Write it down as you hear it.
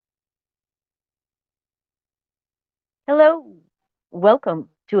Hello, welcome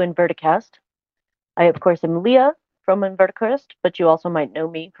to Inverticast. I, of course, am Leah from Inverticast, but you also might know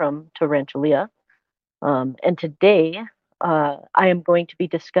me from Tarantula. And today, I am going to be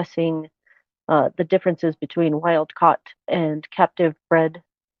discussing the differences between wild caught and captive bred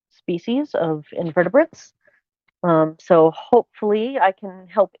species of invertebrates. So, hopefully, I can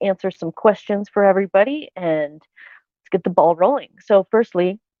help answer some questions for everybody and let's get the ball rolling. So,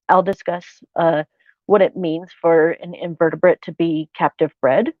 firstly, I'll discuss what it means for an invertebrate to be captive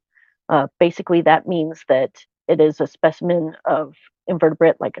bred. Basically, that means that it is a specimen of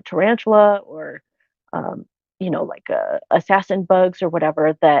invertebrate like a tarantula or, um, like assassin bugs or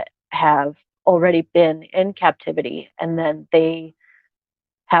whatever that have already been in captivity and then they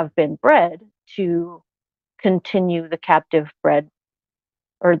have been bred to continue the captive bred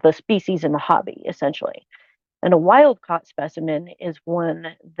or the species in the hobby, essentially. And a wild caught specimen is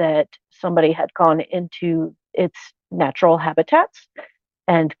one that somebody had gone into its natural habitats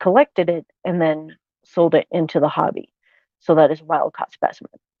and collected it and then sold it into the hobby. So that is wild caught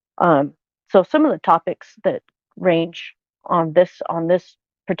specimen. Um, so some of the topics that range on this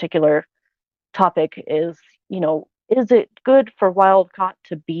particular topic is, is it good for wild caught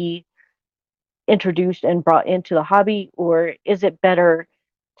to be introduced and brought into the hobby, or is it better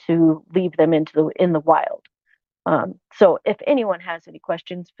to leave them in the wild? So if anyone has any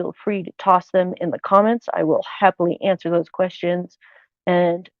questions, feel free to toss them in the comments. I will happily answer those questions,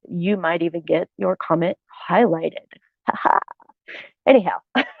 and you might even get your comment highlighted. Haha. Anyhow,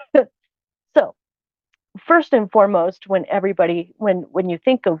 so first and foremost, when you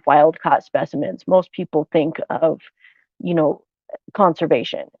think of wild caught specimens, most people think of, you know,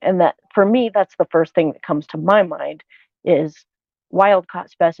 conservation, and that for me, that's the first thing that comes to my mind is wild caught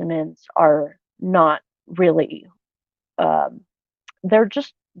specimens are not really um, they're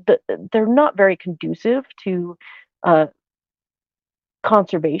just they're not very conducive to uh,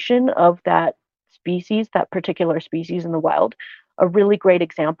 conservation of that particular species in the wild. A really great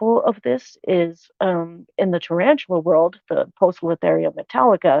example of this is in the tarantula world, the Poecilotheria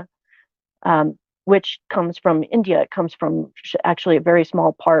metallica, which comes from India. It comes from actually a very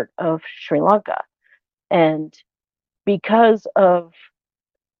small part of Sri Lanka, and because of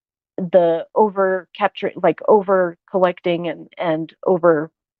the over capturing, like over collecting and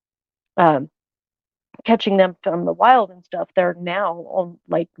over um, catching them from the wild and stuff, they're now on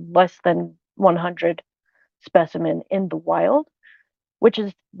like less than 100 specimen in the wild, which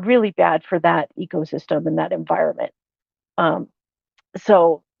is really bad for that ecosystem and that environment. Um,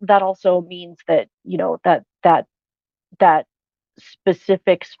 so that also means that that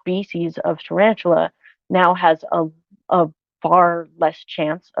specific species of tarantula now has a far less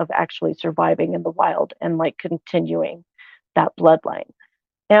chance of actually surviving in the wild and like continuing that bloodline.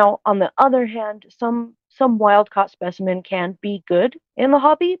 Now, on the other hand, some wild caught specimen can be good in the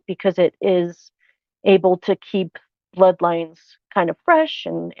hobby because it is able to keep bloodlines kind of fresh,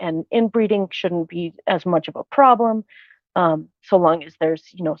 and inbreeding shouldn't be as much of a problem, so long as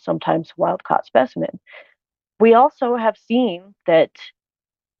there's sometimes wild caught specimen. We also have seen that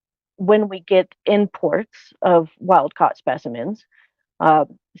when we get imports of wild caught specimens, uh,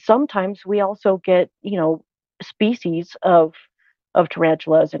 sometimes we also get species of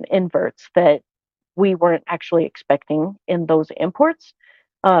tarantulas and inverts that we weren't actually expecting in those imports.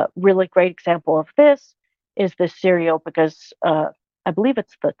 Really great example of this is the Cereopicus. I believe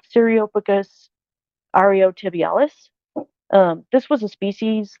it's the Cereopicus ariotibialis. This was a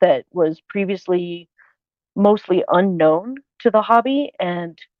species that was previously mostly unknown to the hobby,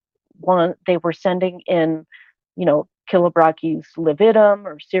 and one they were sending in, Chilobrachys lividum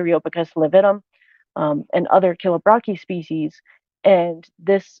or Cereopicus lividum, and other Chilobrachy species. And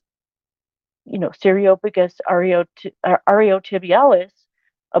this, Cereopicus ariotibialis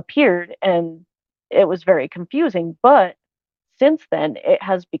appeared, and it was very confusing. But since then, it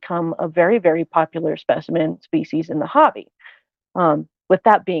has become a very, very popular specimen species in the hobby. With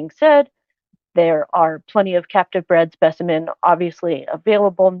that being said, there are plenty of captive bred specimen obviously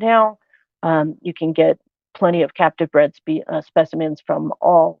available now. You can get plenty of captive bred specimens from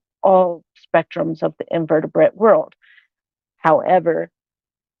all spectrums of the invertebrate world. However,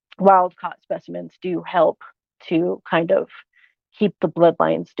 wild caught specimens do help to kind of keep the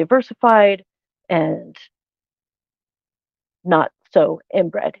bloodlines diversified and not so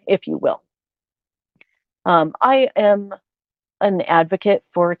inbred, if you will. I am an advocate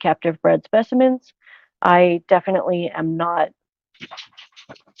for captive bred specimens. I definitely am not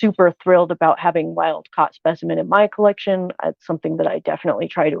super thrilled about having wild caught specimen in my collection. It's something that I definitely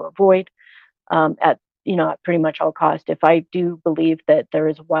try to avoid at pretty much all cost. If I do believe that there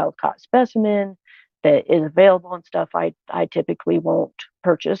is a wild caught specimen that is available and stuff, I typically won't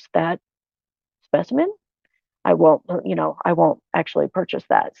purchase that specimen. I won't actually purchase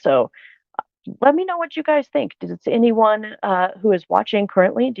that. So let me know what you guys think. Does anyone who is watching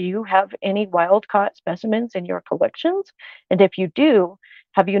currently, do you have any wild caught specimens in your collections? And if you do,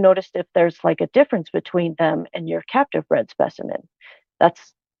 have you noticed if there's like a difference between them and your captive bred specimen?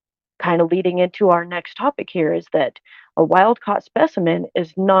 That's kind of leading into our next topic here, is that a wild caught specimen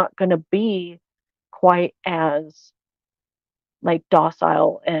is not going to be quite as like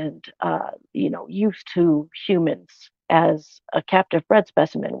docile and used to humans as a captive bred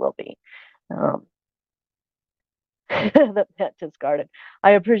specimen will be. Um, the mantis garden.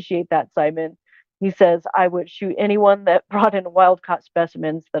 I appreciate that, Simon. He says, I would shoot anyone that brought in wild caught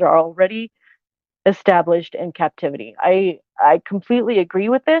specimens that are already established in captivity. I completely agree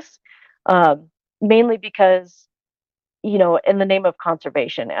with this, mainly because in the name of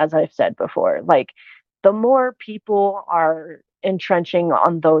conservation, as I've said before, like the more people are entrenching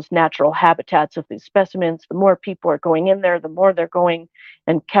on those natural habitats of these specimens, the more people are going in there, the more they're going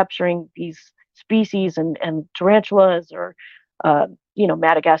and capturing these species and tarantulas or,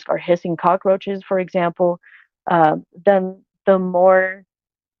 Madagascar hissing cockroaches, for example, then the more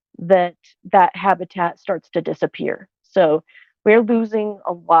that that habitat starts to disappear. So we're losing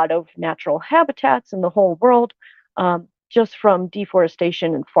a lot of natural habitats in the whole world, just from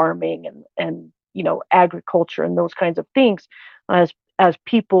deforestation and farming and agriculture and those kinds of things. As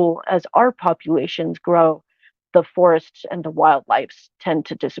our populations grow, the forests and the wildlife tend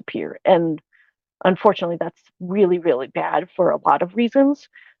to disappear, and unfortunately, that's really really bad for a lot of reasons,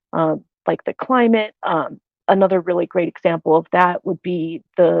 like the climate. Another really great example of that would be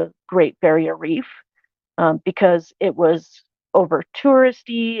the Great Barrier Reef, because it was over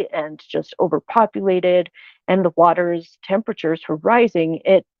touristy and just overpopulated, and the water's temperatures were rising.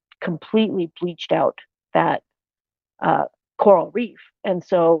 It completely bleached out that uh, coral reef. And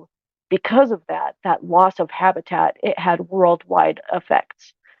so, because of that, that loss of habitat, it had worldwide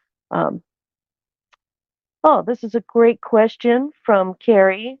effects. Um, oh, this is a great question from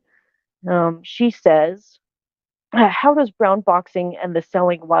Carrie. She says, how does brown boxing and the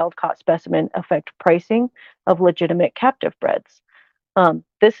selling wild caught specimen affect pricing of legitimate captive breds?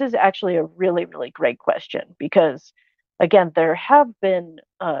 This is actually a really, really great question because, again, there have been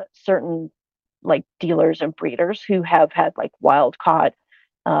certain like dealers and breeders who have had like wild caught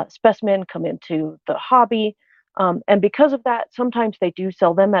specimen come into the hobby. And because of that, sometimes they do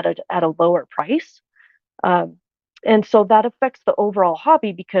sell them at a lower price. Um, and so that affects the overall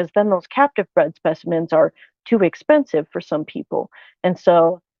hobby because then those captive bred specimens are too expensive for some people. And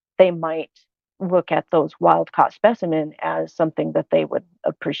so they might look at those wild caught specimen as something that they would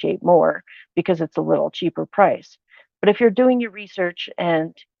appreciate more because it's a little cheaper price. But if you're doing your research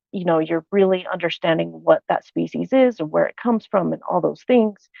and you're really understanding what that species is and where it comes from and all those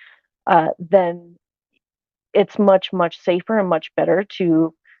things, then it's much, much safer and much better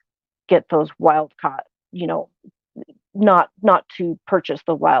to get those wild caught, you know, not to purchase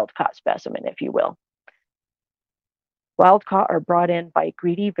the wild caught specimen, if you will. Wild caught are brought in by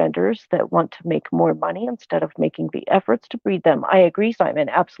greedy vendors that want to make more money instead of making the efforts to breed them. I agree, Simon.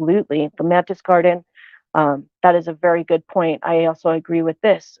 Absolutely. The mantis garden, that is a very good point. I also agree with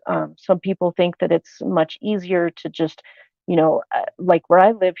this. Some people think that it's much easier to just, like where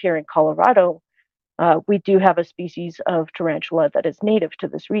I live here in Colorado, we do have a species of tarantula that is native to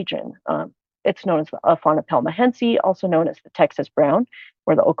this region. It's known as the Aphana pelmahense, also known as the Texas brown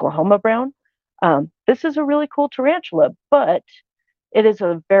or the Oklahoma brown. This is a really cool tarantula, but it is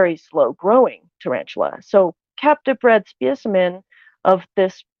a very slow growing tarantula. So captive bred specimen of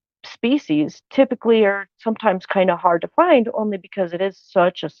this species typically are sometimes kind of hard to find only because it is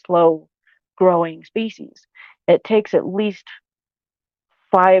such a slow growing species. It takes at least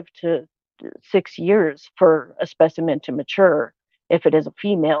 5 to 6 years for a specimen to mature if it is a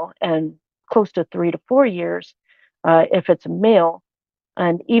female, and close to 3 to 4 years if it's a male.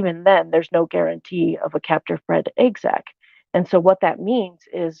 And even then, there's no guarantee of a captive bred egg sac. And so, what that means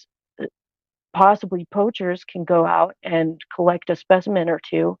is possibly poachers can go out and collect a specimen or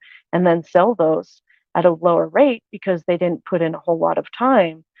two and then sell those at a lower rate because they didn't put in a whole lot of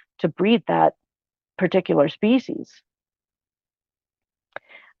time to breed that particular species.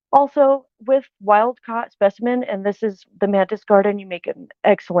 Also, with wild caught specimen, and this is the mantis garden, you make an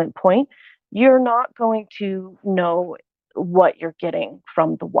excellent point. You're not going to know what you're getting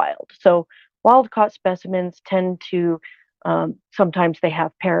from the wild. So, wild caught specimens tend to sometimes they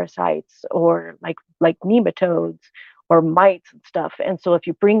have parasites or like nematodes or mites and stuff. And so, if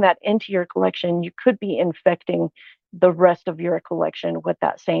you bring that into your collection, you could be infecting the rest of your collection with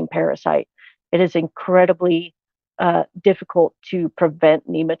that same parasite. it is incredibly difficult to prevent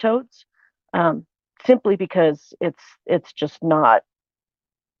nematodes, um, simply because it's just not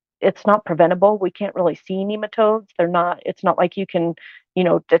it's not preventable. We can't really see nematodes. They're not. It's not like you can,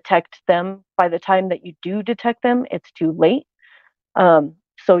 detect them. By the time that you do detect them, it's too late.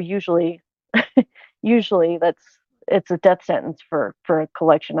 So usually it's a death sentence for a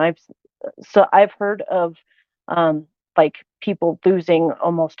collection. I've heard of um, like people losing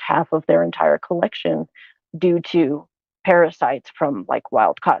almost half of their entire collection due to parasites from like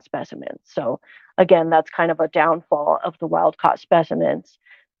wild caught specimens. So again, that's kind of a downfall of the wild caught specimens.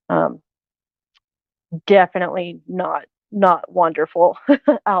 Um, Definitely not wonderful,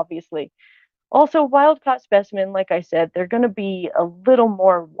 obviously. Also, wild caught specimen, like I said, they're going to be a little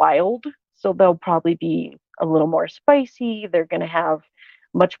more wild, so they'll probably be a little more spicy. They're going to have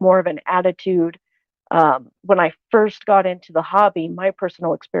much more of an attitude. When I first got into the hobby, my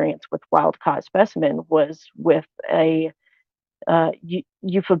personal experience with wild caught specimen was with a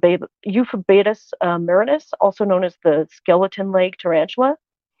Euphobatus murinus, also known as the skeleton leg tarantula.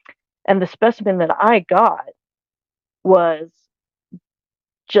 And the specimen that I got was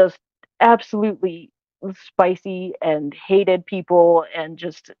just absolutely spicy and hated people, and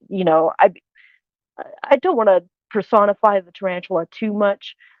just, I don't want to personify the tarantula too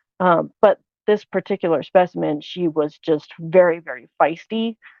much, but this particular specimen, she was just very, very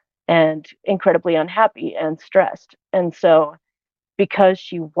feisty and incredibly unhappy and stressed. And so, because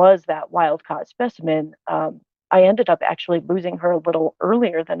she was that wild caught specimen, I ended up actually losing her a little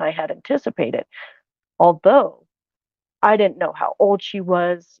earlier than I had anticipated. Although I didn't know how old she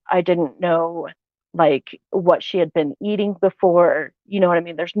was. I didn't know like what she had been eating before. You know what I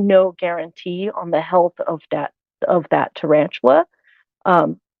mean? There's no guarantee on the health of that tarantula.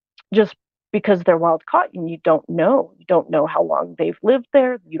 Um, just because they're wild caught and you don't know. You don't know how long they've lived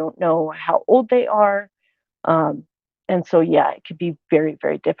there. You don't know how old they are. Um, and so yeah, it could be very,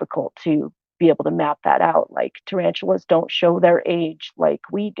 very difficult to be able to map that out. Like tarantulas don't show their age like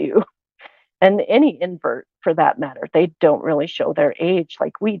we do. And any invert for that matter, they don't really show their age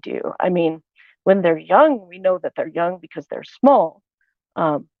like we do. I mean, when they're young, we know that they're young because they're small.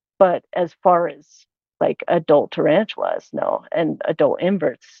 Um, but as far as like adult tarantulas, no, and adult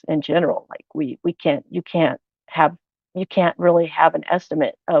inverts in general, like we can't have you can't really have an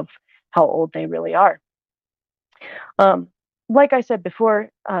estimate of how old they really are. Um, like I said before,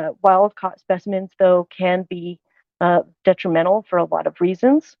 wild caught specimens, though, can be detrimental for a lot of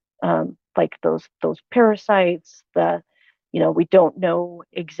reasons, like those parasites. We don't know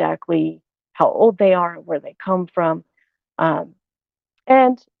exactly how old they are, where they come from, um,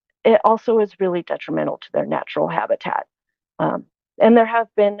 and it also is really detrimental to their natural habitat. Um, and there have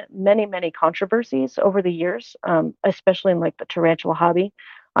been many, many controversies over the years, especially in like the tarantula hobby.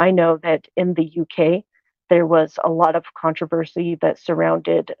 I know that in the UK, there was a lot of controversy that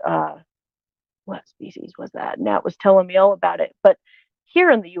surrounded what species was that? Nat was telling me all about it. But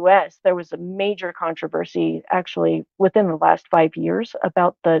here in the US, there was a major controversy actually within the last 5 years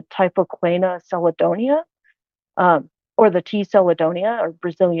about the Typhoclena celadonia, or the T. celadonia, or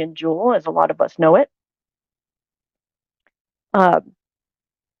Brazilian jewel, as a lot of us know it. Um,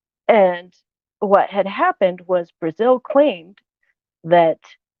 And what had happened was Brazil claimed that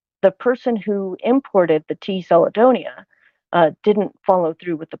the person who imported the T. celadonia didn't follow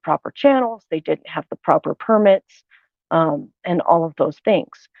through with the proper channels, they didn't have the proper permits, and all of those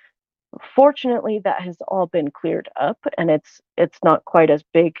things. Fortunately, that has all been cleared up, and it's not quite as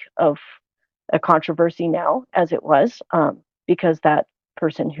big of a controversy now as it was, because that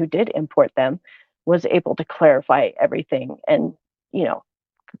person who did import them was able to clarify everything, and you know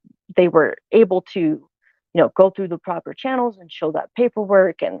they were able to go through the proper channels and show that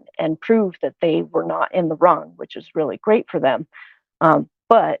paperwork, and prove that they were not in the wrong, which is really great for them.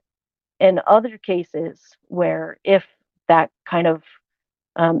 But in other cases where if that kind of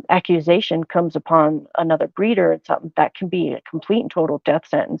accusation comes upon another breeder, it's something that can be a complete and total death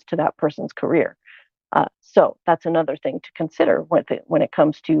sentence to that person's career. So that's another thing to consider when it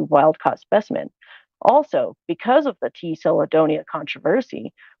comes to wild caught specimen. Also, because of the T. celadonia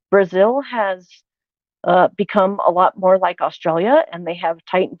controversy, Brazil has become a lot more like Australia, and they have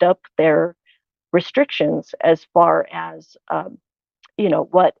tightened up their restrictions as far as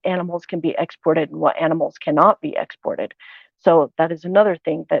what animals can be exported and what animals cannot be exported. So that is another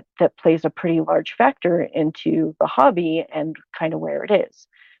thing that plays a pretty large factor into the hobby and kind of where it is.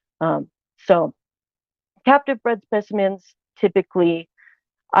 So captive bred specimens typically,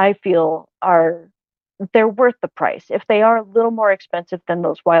 I feel, they're worth the price. If they are a little more expensive than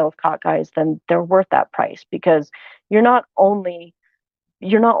those wild caught guys, then they're worth that price, because you're not only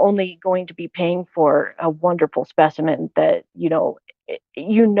you're not only going to be paying for a wonderful specimen that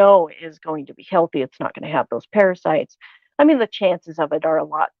is going to be healthy, it's not going to have those parasites. I mean, the chances of it are a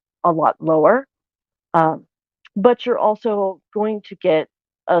lot lower, um, but you're also going to get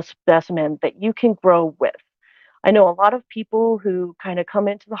a specimen that you can grow with. I know a lot of people who kind of come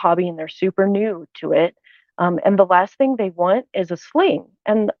into the hobby and they're super new to it. And the last thing they want is a sling.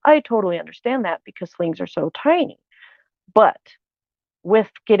 And I totally understand that because slings are so tiny. But with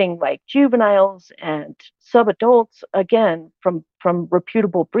getting like juveniles and subadults, again, from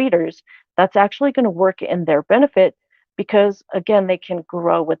reputable breeders, that's actually going to work in their benefit because, again, they can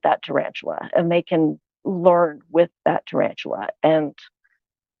grow with that tarantula and they can learn with that tarantula. And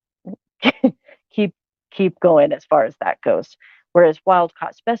keep keep going as far as that goes. Whereas wild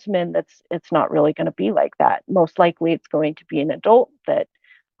caught specimen, it's not really going to be like that. Most likely, it's going to be an adult that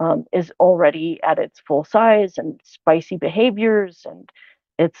is already at its full size and spicy behaviors, and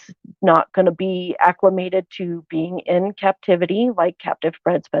it's not going to be acclimated to being in captivity like captive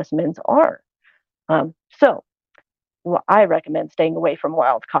bred specimens are. So, well, I recommend staying away from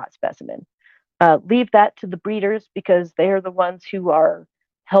wild caught specimen. Leave that to the breeders because they are the ones who are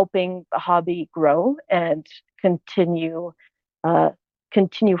helping the hobby grow and continue uh,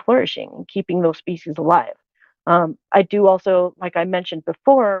 continue flourishing and keeping those species alive. I do also, like I mentioned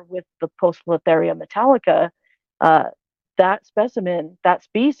before, with the Poecilotheria metallica, uh, that specimen, that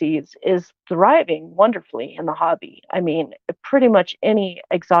species, is thriving wonderfully in the hobby. I mean, pretty much any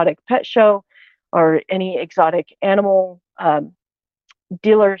exotic pet show or any exotic animal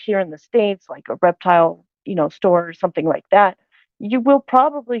dealer here in the States, like a reptile, store or something like that, you will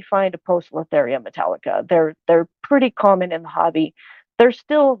probably find a Poecilotheria metallica. They're pretty common in the hobby. They're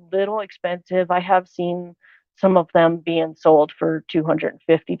still a little expensive. I have seen some of them being sold for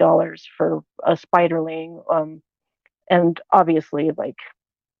 $250 for a spiderling. And obviously, like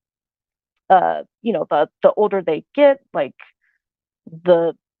the older they get, like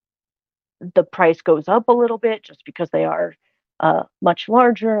the the price goes up a little bit just because they are much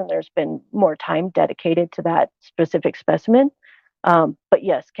larger and there's been more time dedicated to that specific specimen. But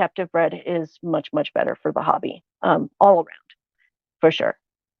yes, captive bred is much, much better for the hobby, all around, for sure.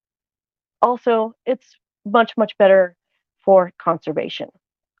 Also, it's much, much better for conservation.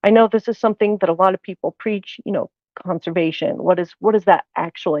 I know this is something that a lot of people preach, conservation. What does that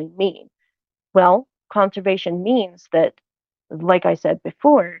actually mean? Well, conservation means that, like I said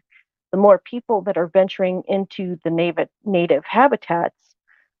before, the more people that are venturing into the native habitats,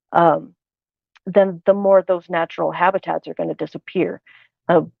 um, then the more those natural habitats are going to disappear.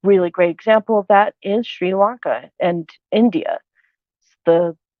 A really great example of that is Sri Lanka and India.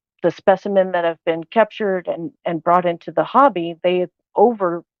 The the specimen that have been captured and brought into the hobby, they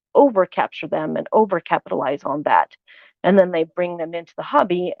over capture them and over capitalize on that, and then they bring them into the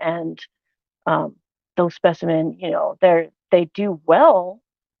hobby and um, those specimen, they do well,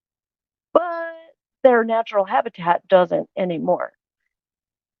 but their natural habitat doesn't anymore.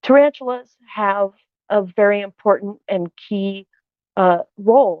 Tarantulas have a very important and key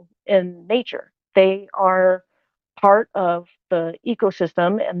role in nature. They are part of the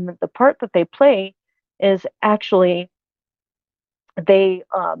ecosystem, and the part that they play is actually they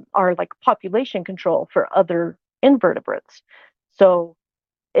are like population control for other invertebrates. So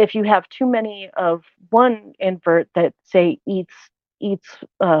if you have too many of one invert that say eats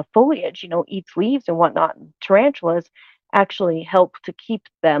foliage, eats leaves and whatnot, tarantulas actually help to keep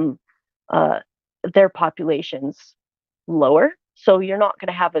them uh, their populations lower. So you're not going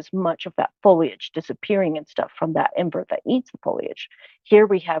to have as much of that foliage disappearing and stuff from that invert that eats the foliage. Here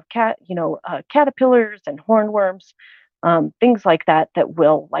we have caterpillars and hornworms, things like that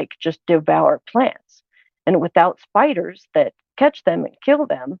will like just devour plants. And without spiders that catch them and kill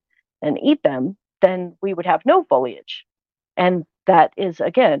them and eat them, then we would have no foliage. And that is,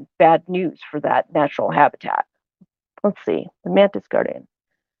 again, bad news for that natural habitat. Let's see, the mantis guardian.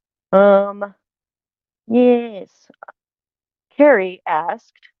 Um, yes, Carrie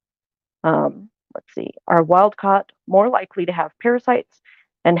asked, let's see, are wild caught more likely to have parasites?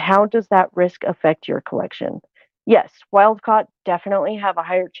 And how does that risk affect your collection? Yes, wild caught definitely have a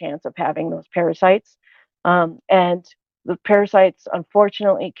higher chance of having those parasites. And the parasites,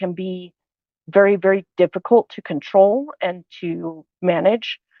 unfortunately, can be very, very difficult to control and to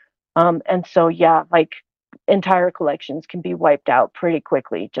manage. And so, yeah, like entire collections can be wiped out pretty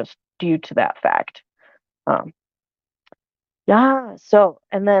quickly just due to that fact. Um, yeah, so,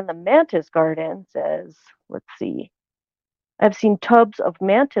 and then the mantis garden says, let's see, I've seen tubs of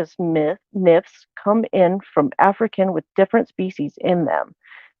mantis nymphs come in from African with different species in them.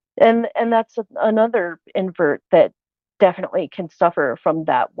 And that's another invert that definitely can suffer from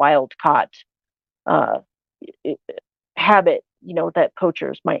that wild caught uh, habit, that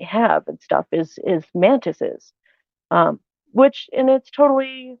poachers might have and stuff is mantises, um, which and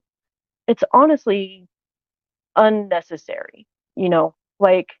it's honestly unnecessary.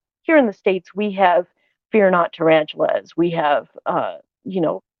 Like here in the States, we have fear not tarantulas, we have you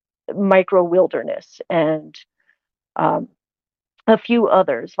know micro wilderness and um, a few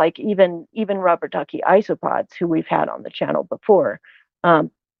others, like even rubber ducky isopods, who we've had on the channel before.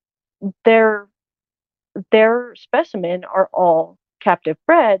 Um, their their specimen are all captive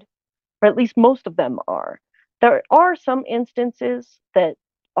bred, or at least most of them are. There are some instances that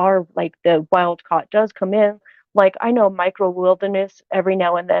are like the wild caught does come in. Like I know micro wilderness every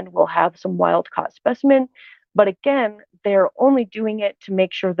now and then will have some wild caught specimen, but again, they're only doing it to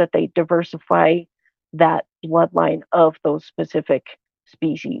make sure that they diversify that bloodline of those specific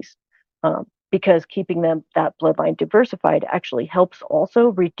species. Because keeping that bloodline diversified actually helps also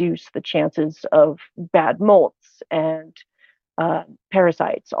reduce the chances of bad molts and uh,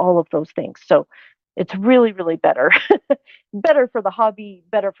 parasites, all of those things. So it's really, really better, better for the hobby,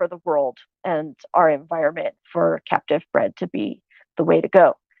 better for the world and our environment for captive bred to be the way to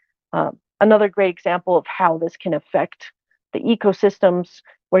go. Another great example of how this can affect the ecosystems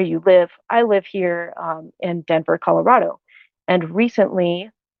where you live. I live here in Denver, Colorado, and recently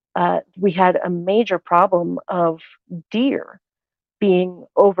we had a major problem of deer being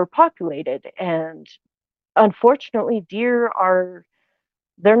overpopulated, and unfortunately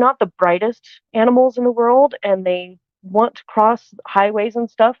they're not the brightest animals in the world, and they want to cross highways and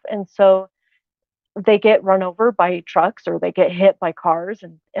stuff, and so they get run over by trucks or they get hit by cars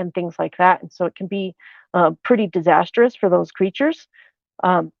and things like that, and so it can be pretty disastrous for those creatures.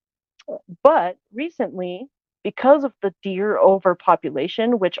 um, but recently, because of the deer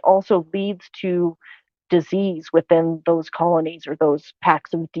overpopulation, which also leads to disease within those colonies or those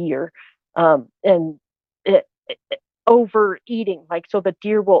packs of deer, and overeating, like so the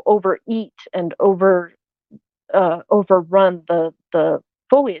deer will overeat and overrun the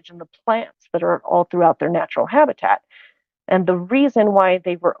foliage and the plants that are all throughout their natural habitat. And the reason why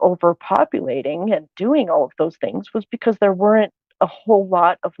they were overpopulating and doing all of those things was because there weren't a whole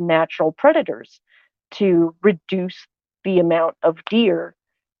lot of natural predators to reduce the amount of deer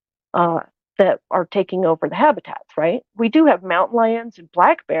uh, that are taking over the habitats, right? We do have mountain lions and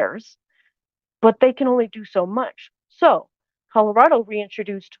black bears, but they can only do so much. So Colorado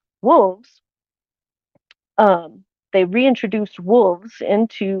reintroduced wolves. Um, they reintroduced wolves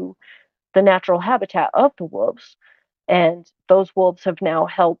into the natural habitat of the wolves, and those wolves have now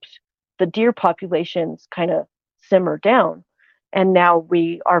helped the deer populations kind of simmer down. And now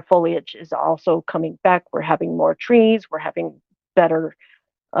our foliage is also coming back. We're having more trees. We're having better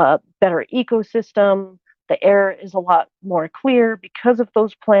better ecosystem. The air is a lot more clear because of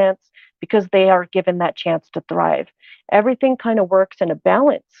those plants, because they are given that chance to thrive. Everything kind of works in a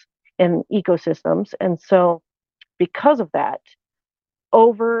balance in ecosystems. And so, because of that,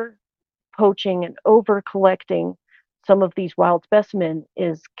 over poaching and over collecting some of these wild specimen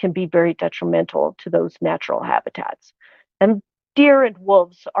can be very detrimental to those natural habitats. And deer and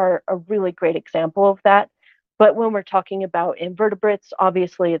wolves are a really great example of that. But when we're talking about invertebrates,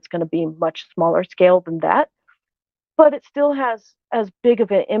 obviously it's going to be much smaller scale than that, but it still has as big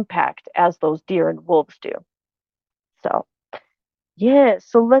of an impact as those deer and wolves do. So, yeah,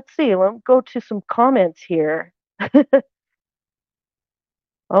 so let's see. Let's go to some comments here.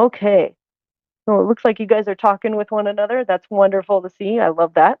 Okay. So it looks like you guys are talking with one another. That's wonderful to see. I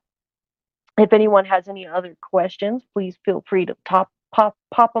love that. If anyone has any other questions, please feel free to pop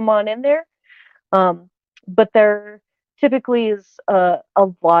them on in there. Um, but there typically is a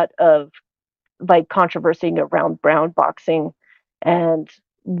lot of like controversy around brown boxing and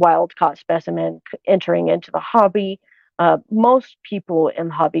wild caught specimen entering into the hobby. Most people in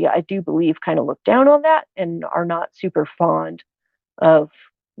the hobby, I do believe, kind of look down on that and are not super fond of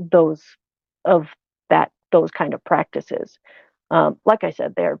those of those kind of practices. Like I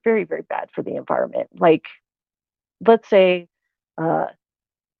said, they're very, very bad for the environment. Like, let's say uh,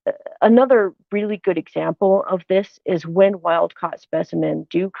 another really good example of this is when wild caught specimen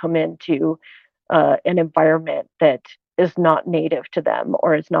do come into an environment that is not native to them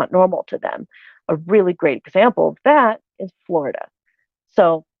or is not normal to them. A really great example of that is Florida.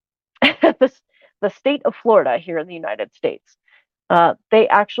 So, the, the state of Florida here in the United States, they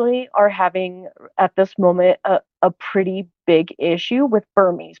actually are having at this moment a pretty big issue with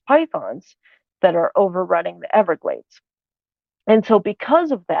Burmese pythons that are overrunning the Everglades. And so,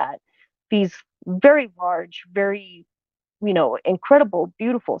 because of that, these very large, very incredible,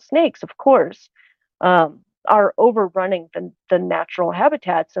 beautiful snakes, of course, are overrunning the natural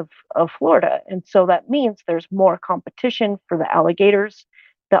habitats of Florida. And so that means there's more competition for the alligators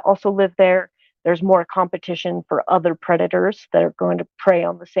that also live there. There's more competition for other predators that are going to prey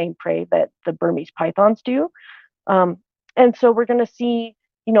on the same prey that the Burmese pythons do. Um, and so we're going to see,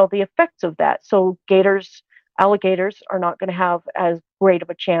 the effects of that. So alligators are not going to have as great of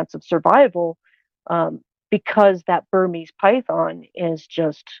a chance of survival um, because that Burmese python is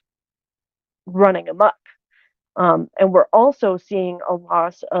just running amok. And we're also seeing a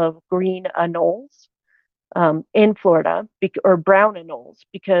loss of green anoles in Florida, or brown anoles,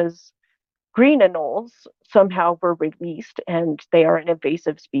 because green anoles somehow were released and they are an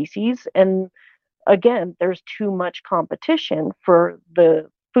invasive species. And again, there's too much competition for the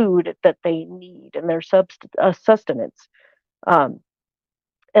food that they need and their sustenance. Um,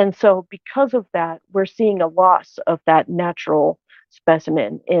 and so, because of that, we're seeing a loss of that natural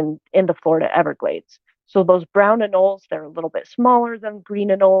specimen in the Florida Everglades. So those brown anoles, they're a little bit smaller than green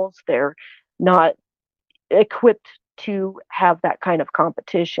anoles. They're not equipped to have that kind of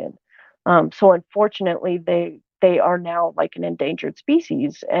competition. So unfortunately, they are now like an endangered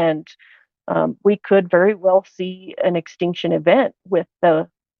species, and we could very well see an extinction event with the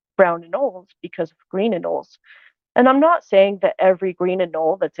brown anoles because of green anoles. And I'm not saying that every green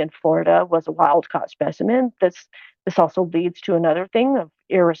anole that's in Florida was a wild caught specimen. This also leads to another thing of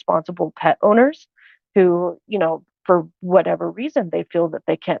irresponsible pet owners who, for whatever reason, they feel that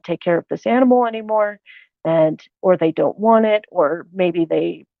they can't take care of this animal anymore, and or they don't want it, or maybe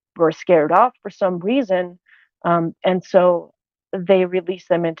they were scared off for some reason, and so they release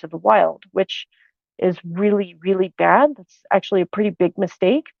them into the wild, which is really, really bad. That's actually a pretty big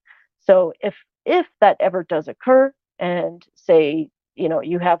mistake. So if that ever does occur, and say,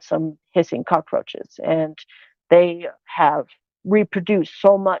 you have some hissing cockroaches and they have reproduced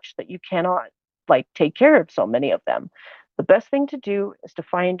so much that you cannot like take care of so many of them, the best thing to do is to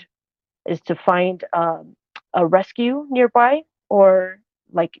find a rescue nearby, or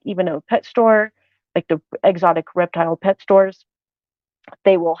like even a pet store, like the exotic reptile pet stores.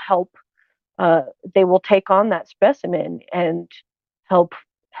 They will help. They will take on that specimen and help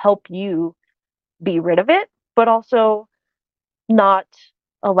help you be rid of it, but also not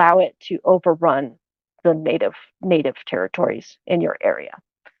allow it to overrun the native territories in your area,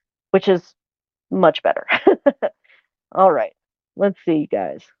 which is much better. All right, let's see,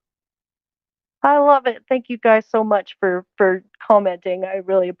 guys. I love it. Thank you guys so much for commenting. I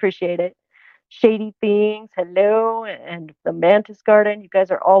really appreciate it. Shady Things, hello, and the Mantis Garden. You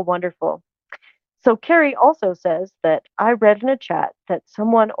guys are all wonderful. So Carrie also says that I read in a chat that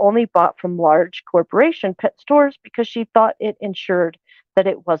someone only bought from large corporation pet stores because she thought it ensured that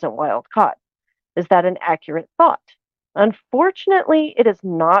it wasn't wild caught. Is that an accurate thought? Unfortunately, it is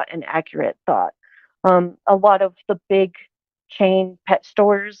not an accurate thought. A lot of the big chain pet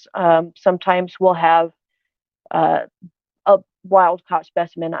stores sometimes will have uh, a wild caught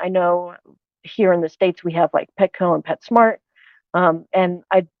specimen. I know here in the States we have like Petco and PetSmart, and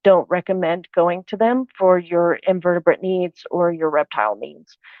I don't recommend going to them for your invertebrate needs or your reptile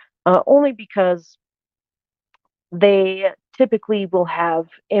needs, only because they typically will have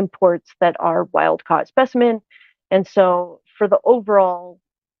imports that are wild caught specimen. And so, for the overall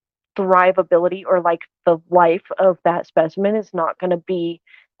thrivability, or like the life of that specimen, is not going to be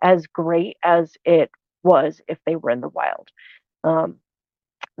as great as it was if they were in the wild. Um,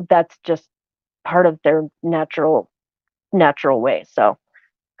 that's just part of their natural way. So,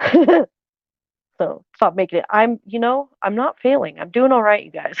 so stop making it. I'm not failing. I'm doing all right,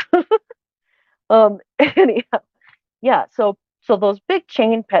 you guys. Anyhow, yeah. So those big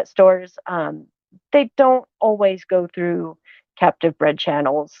chain pet stores, they don't always go through captive bred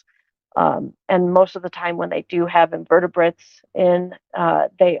channels. And most of the time, when they do have invertebrates in,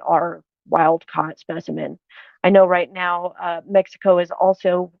 they are wild caught specimen. I know right now Mexico is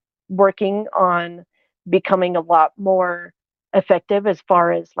also working on becoming a lot more effective as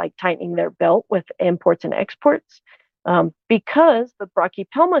far as like tightening their belt with imports and exports, because the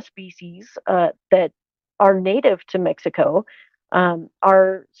Brachypelma species that are native to Mexico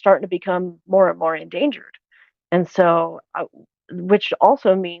are starting to become more and more endangered. And so, which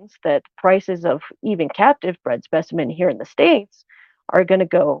also means that prices of even captive bred specimen here in the States are going to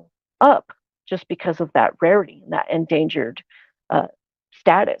go up just because of that rarity and that endangered uh,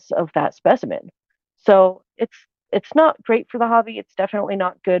 status of that specimen. So it's not great for the hobby. It's definitely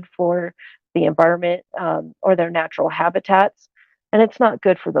not good for the environment, or their natural habitats, and it's not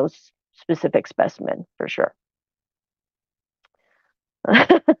good for those specific specimen for sure.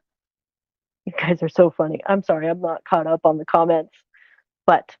 You guys are so funny. I'm sorry, I'm not caught up on the comments.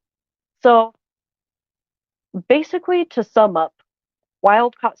 But so basically, to sum up,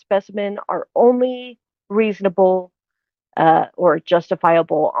 wild caught specimen are only reasonable or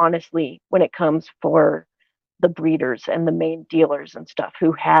justifiable, honestly, when it comes for the breeders and the main dealers and stuff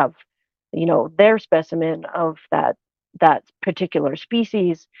who have, their specimen of that particular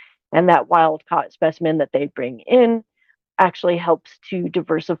species, and that wild caught specimen that they bring in actually helps to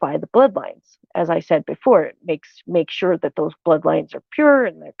diversify the bloodlines. As I said before, it makes sure that those bloodlines are pure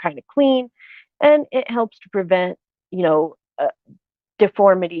and they're kind of clean, and it helps to prevent, you know, uh,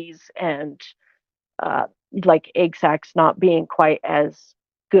 deformities and uh, like egg sacs not being quite as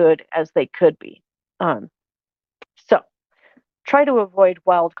good as they could be. Um, so try to avoid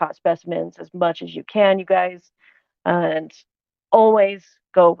wild caught specimens as much as you can, you guys, and always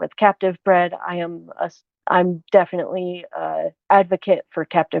go with captive bred. I'm definitely advocate for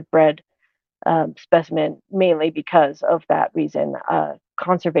captive bred specimen, mainly because of that reason.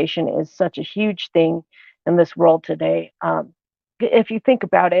 Conservation is such a huge thing in this world today. If you think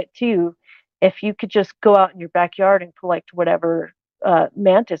about it, too, if you could just go out in your backyard and collect whatever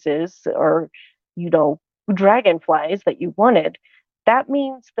mantises or, you know, dragonflies that you wanted, that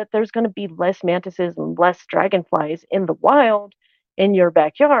means that there's going to be less mantises and less dragonflies in the wild in your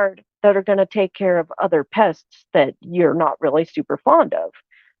backyard that are going to take care of other pests that you're not really super fond of.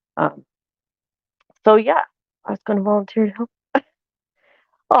 Um, so yeah, I was going to volunteer to help.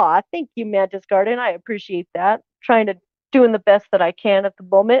 Oh, thank you, Mantis Garden. I appreciate that. Trying to doing the best that I can at the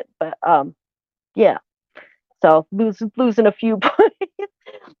moment, but yeah. So losing a few points.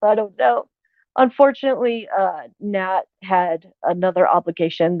 I don't know. Unfortunately, Nat had another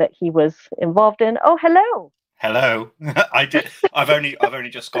obligation that he was involved in. Oh, hello. Hello. I did. I've only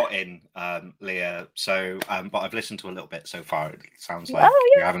just got in, Leah. So, but I've listened to a little bit so far. It sounds like Oh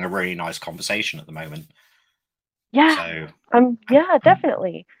you're having a really nice conversation at the moment. yeah. So, Yeah,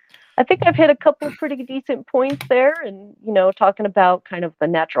 definitely. I think I've hit a couple of pretty decent points there, and talking about kind of the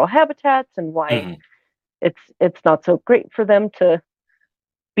natural habitats and why mhm. it's not so great for them to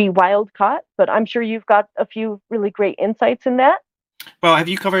be wild caught, but I'm sure you've got a few really great insights in that. Well, have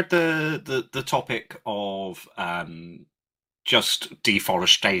you covered the topic of just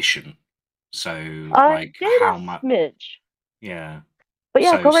deforestation? So, I like did how a much? smidge, Yeah. but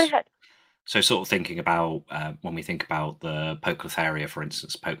yeah, So, go right ahead. so sort of thinking about when we think about the Pocotheria, for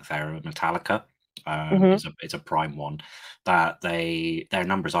instance, Pocotheria metallica Hmm. is a prime one that their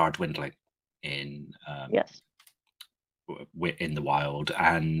numbers are dwindling in Yes. in the wild,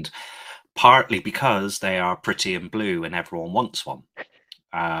 and partly because they are pretty and blue and everyone wants one.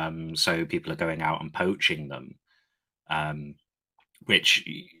 So people are going out and poaching them, um, which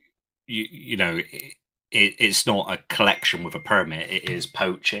you know it's not a collection with a permit; it is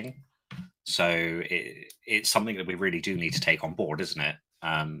poaching. So it's something that we really do need to take on board, isn't it?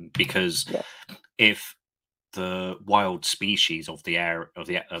 Because Yes. if the wild species of the air of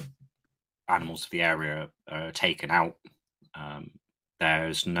the animals of the area are taken out, um,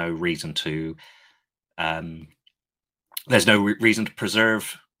 there's no reason to um, reason to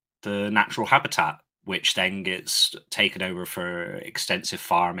preserve the natural habitat, which then gets taken over for extensive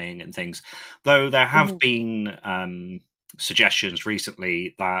farming and things. Though there have Hmm. been suggestions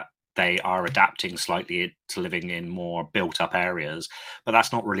recently that they are adapting slightly to living in more built up areas, but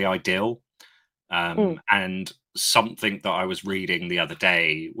that's not really ideal. Mm. And something that I was reading the other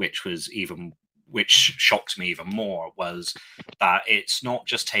day, which shocked me even more, was that it's not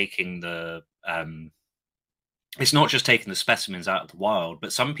just taking the specimens out of the wild,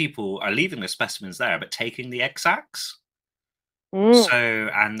 but some people are leaving the specimens there, but taking the egg sacs. Mm. So,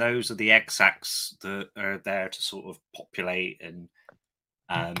 and those are the egg sacs that are there to sort of populate and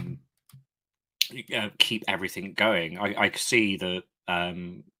um, keep everything going. I see that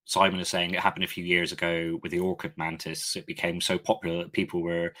Simon is saying it happened a few years ago with the orchid mantis. It became so popular that people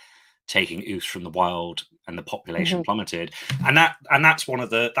were taking ooze from the wild, and the Hmm. population plummeted. That's one of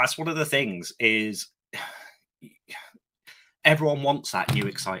the things is everyone wants that new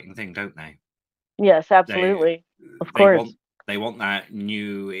exciting thing, don't they? Yes, They absolutely. Of they course. want that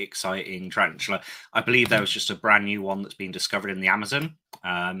new exciting tarantula. I believe there was just a brand new one that's been discovered in the Amazon.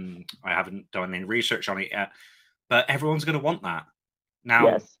 I haven't done any research on it yet, but everyone's going to want that. Now,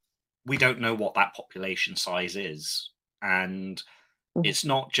 Yes. we don't know what that population size is, and Mhm. it's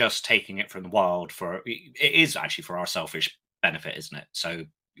not just taking it from the wild for it is actually for our selfish benefit, isn't it? So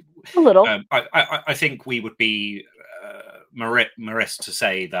A little. I think we would be Maris to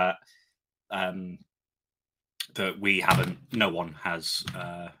say that um, that we haven't, no one has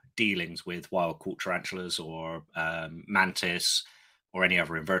dealings with wild caught tarantulas or mantis or any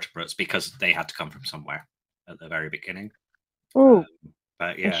other invertebrates because they had to come from somewhere at the very beginning. Ooh.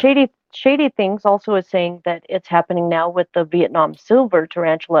 But And yeah, Shady Things also is saying that it's happening now with the Vietnam silver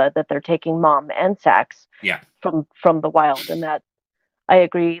tarantula, that they're taking mom and sacks yeah. from the wild, and that I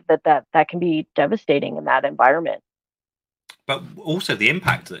agree that can be devastating in that environment. But also the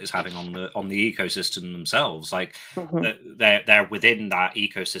impact that it's having on the ecosystem themselves. Like Hmm. they're within that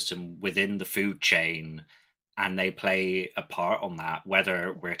ecosystem, within the food chain, and they play a part on that.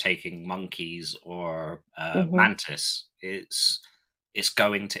 Whether we're taking monkeys or Hmm. mantis, it's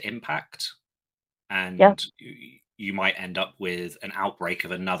going to impact, Yeah, and you might end up with an outbreak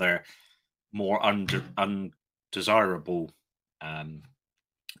of another more undesirable um,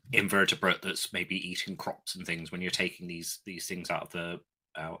 invertebrate that's maybe eating crops and things when you're taking these things out of the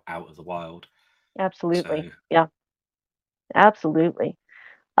wild. So absolutely. Yeah, absolutely.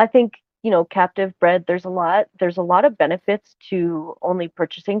 I think, captive bred, there's a lot of benefits to only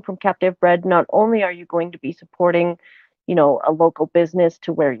purchasing from captive bred. Not only are you going to be supporting, a local business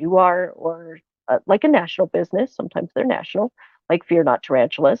to where you are, or like a national business, sometimes they're national, like Fear Not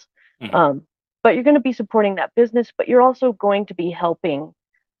Tarantulas. mhm. Um, but you're going to be supporting that business, but you're also going to be helping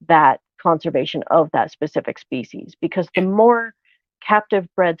that conservation of that specific species, because the Yeah, more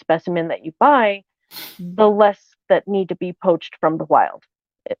captive bred specimen that you buy, the less that need to be poached from the wild,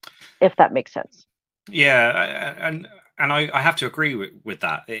 i- if that makes sense. yeah, and I have to agree with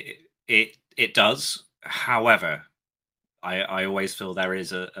that. It does. However, I always feel there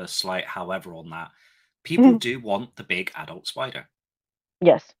is a slight however on that. People do want the big adult spider.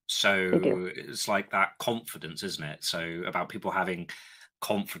 Yes, they do. So it's like that confidence, isn't it? So about people having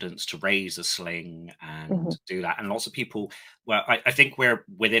confidence to raise a sling Hmm. and do that. And lots of people, well, I think we're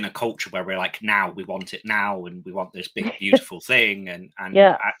within a culture where we're like, now we want it now, and we want this big beautiful thing. And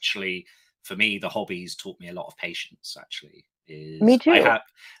Yeah, actually, for me, the hobbies taught me a lot of patience. Actually, me is too.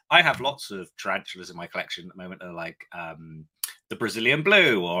 I have lots of tarantulas in my collection at the moment. That are like the Brazilian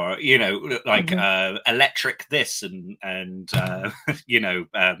blue, or like Hmm. electric this, and you know,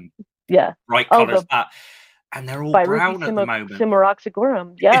 Yeah. bright Oh, colors the that, and they're all brown at the Birubi moment.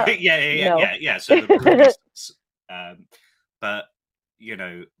 Cimaroxagorum. Yeah, Yeah, yeah, you yeah, know. yeah, yeah. So the rubies, um, but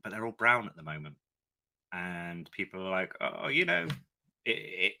but they're all brown at the moment, and people are like, oh,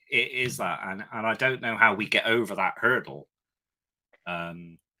 it is that, and I don't know how we get over that hurdle.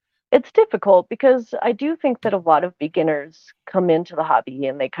 Um, It's difficult because I do think that a lot of beginners come into the hobby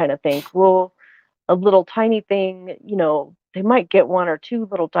and they kind of think, well, a little tiny thing, they might get one or two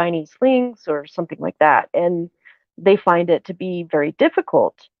little tiny slings or something like that, and they find it to be very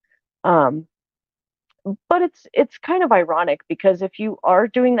difficult. Um, but it's kind of ironic, because if you are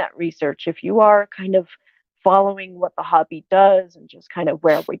doing that research, if you are kind of following what the hobby does and just kind of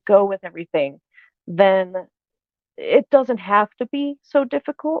where we go with everything, then it doesn't have to be so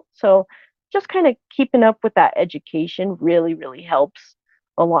difficult. So just kind of keeping up with that education really, really helps,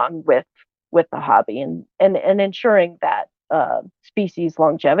 along with the hobby, and ensuring that species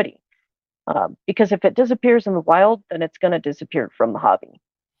longevity. Because if it disappears in the wild, then it's going to disappear from the hobby.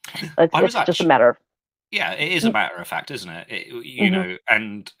 it's, I was it's just a actually, matter of. yeah, it is a matter of fact, isn't it? Mm-hmm.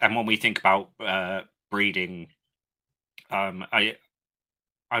 And when we think about breeding, um, I,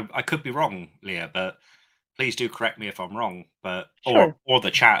 I could be wrong, Leah, but please do correct me if I'm wrong. But Sure. or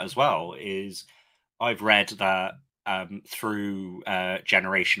the chat as well is I've read that through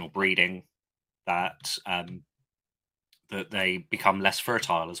generational breeding that that they become less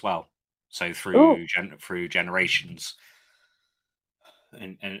fertile as well. So Ooh, through generations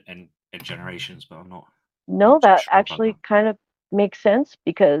and generations, but I'm no, not too that sure about actually that. kind of makes sense,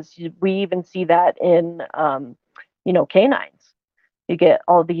 because we even see that in, canines. You get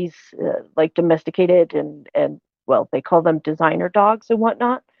all these like domesticated, and well, they call them designer dogs and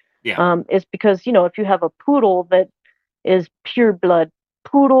whatnot. Yeah. Is because, if you have a poodle that is pure blood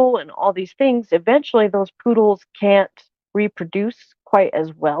poodle and all these things, eventually those poodles can't reproduce quite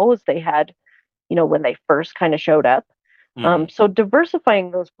as well as they had, when they first kind of showed up. Hmm. So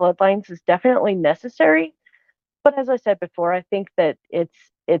diversifying those bloodlines is definitely necessary. But as I said before, I think that it's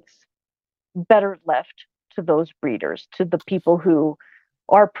better left to those breeders, to the people who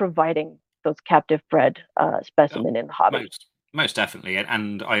are providing those captive bred Oh, specimen in the hobby. most definitely,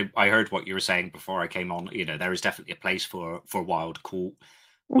 and I heard what you were saying before I came on. There is definitely a place for wild caught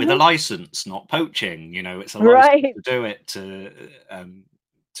with a Hmm. license, not poaching. It's a license Right. to do it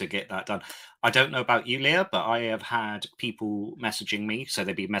to get that done. I don't know about you, Leah, but I have had people messaging me, so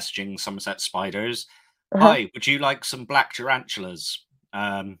they'd be messaging Somerset spiders. Uh-huh. Hi, would you like some black tarantulas?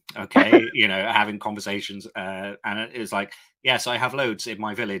 Okay, having conversations, and it is like, yes, I have loads in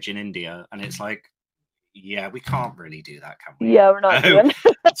my village in India, and it's like, yeah, we can't really do that, can we? Yeah, we're not So, doing.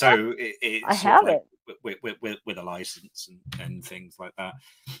 so I it's sort of like haven't. with a license and things like that.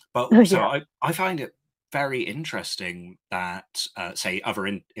 But also, Yeah, I find it very interesting that, say,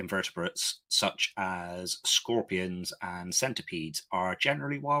 other invertebrates such as scorpions and centipedes are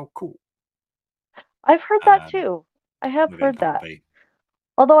generally wild caught I've heard that um, too. I have within heard that. captivity.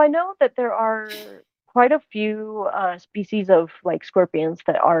 Although I know that there are quite a few species of like scorpions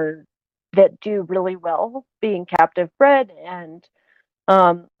that do really well being captive bred, and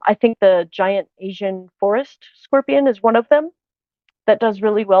I think the giant Asian forest scorpion is one of them that does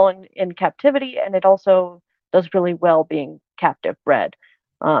really well in captivity, and it also does really well being captive bred.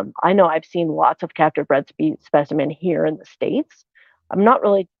 I know I've seen lots of captive bred specimen here in the States. I'm not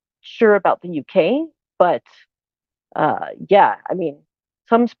really sure about the UK, but yeah, I mean,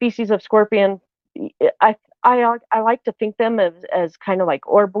 some species of scorpion, I I like to think them as kind of like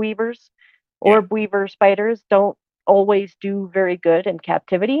orb weavers. Yeah, Orb weaver spiders don't always do very good in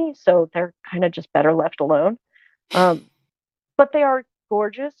captivity, so they're kind of just better left alone. Um, but they are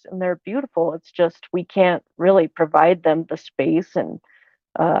gorgeous and they're beautiful. It's just we can't really provide them the space and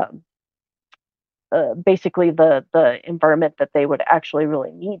uh, basically the environment that they would actually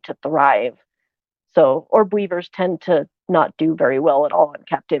really need to thrive. So orb weavers tend to not do very well at all in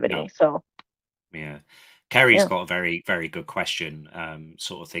captivity. no, So yeah. Kerry's yeah, got a very, very good question.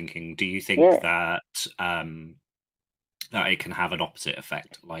 Sort of thinking, do you think yeah, that that it can have an opposite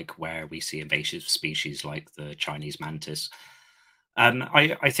effect, like where we see invasive species like the Chinese mantis?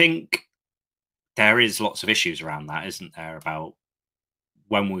 I think there is lots of issues around that, isn't there? About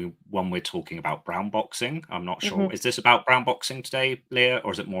when we're talking about brown boxing. I'm not hmm. sure. Is this about brown boxing today, Leah,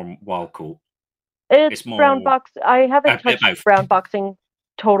 or is it more wild caught? It's It's brown more box. I a haven't bit touched both. brown boxing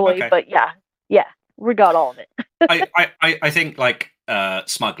totally, Okay. but yeah, yeah, we got all of it. I think like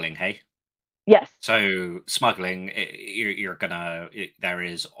smuggling. Hey, Yes. so smuggling, you're gonna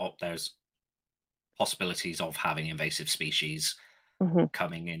there's possibilities of having invasive species Hmm.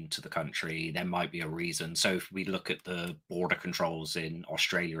 coming into the country. There might be a reason. So if we look at the border controls in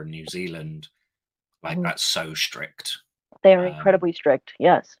Australia and New Zealand, like Hmm. that's so strict. They are Um, incredibly strict.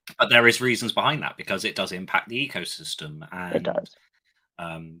 Yes, but there is reasons behind that because it does impact the ecosystem. it And does.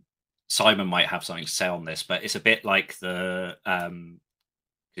 um, Simon might have something to say on this, but it's a bit like the.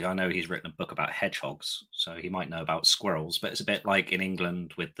 'Cause I know he's written a book about hedgehogs, so he might know about squirrels. But it's a bit like in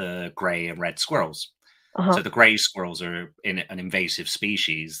England with the grey and red squirrels. Uh-huh. So the grey squirrels are in an invasive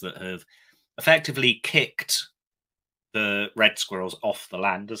species that have effectively kicked the red squirrels off the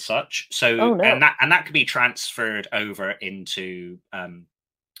land as such. So Oh no. and that can be transferred over into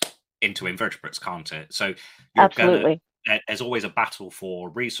invertebrates, can't it? So you're gonna Absolutely. there's always a battle for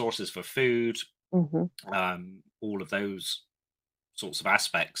resources for food, Hmm. all of those sorts of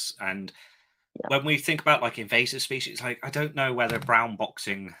aspects. And Yeah. when we think about like invasive species, like I don't know whether brown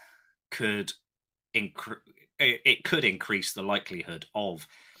boxing could incre- it could increase the likelihood of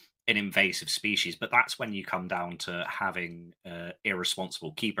an invasive species, but that's when you come down to having an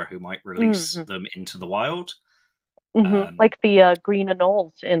irresponsible keeper who might release Hmm. them into the wild. Hmm. Um, Like the green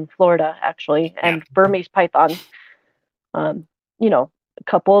anoles in Florida, actually, yeah, and Burmese pythons. Um, you know, a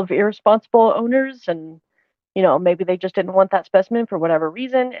couple of irresponsible owners, and maybe they just didn't want that specimen for whatever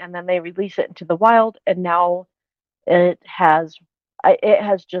reason, and then they release it into the wild, and now it has it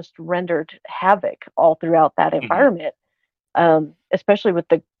has just rendered havoc all throughout that mhm. environment. Especially with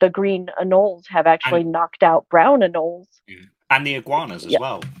the green anoles have and actually knocked out brown anoles. yeah, and the iguanas as Yep,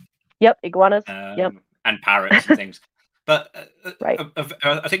 well, yep, iguanas. Yep, and parrots and things. But right.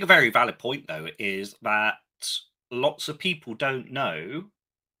 I think a very valid point though is that lots of people don't know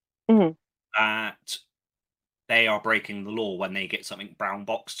Hmm. that they are breaking the law when they get something brown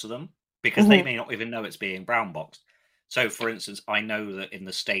boxed to them because they Hmm. may not even know it's being brown boxed. So, for instance, I know that in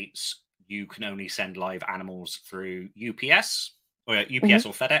the States, you can only send live animals through UPS Hmm.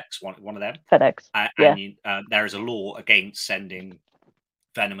 or FedEx, one of them. FedEx. Yeah. And there is a law against sending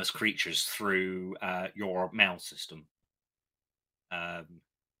venomous creatures through your mail system. Um,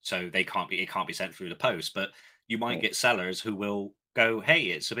 so it can't be sent through the post. But you might Right. get sellers who will go, "Hey,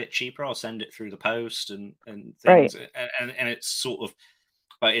 it's a bit cheaper. I'll send it through the post and Right. things." And it's sort of,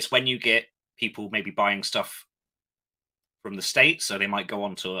 but it's when you get people maybe buying stuff from the states, so they might go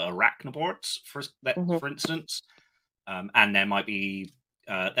onto arachnoboards Hmm. for instance, and there might be.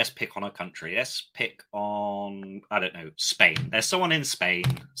 Let's pick on a country. Let's pick on I don't know Spain. There's someone in Spain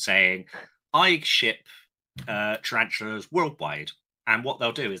saying, "I ship tarantulas worldwide." And what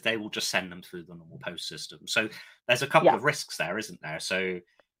they'll do is they will just send them through the normal post system. So there's a couple Yeah. of risks there, isn't there? So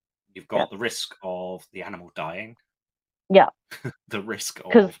you've Yeah. got the risk of the animal dying, Yeah. the risk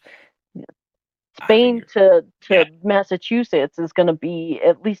Because of having Spain your to yeah, Massachusetts is going to be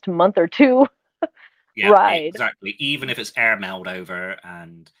at least a month or two. Yeah, Right. exactly. Even if it's air mailed over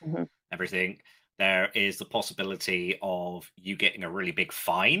and Hmm. everything, there is the possibility of you getting a really big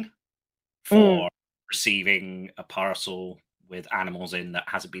fine Mm. for receiving a parcel with animals in that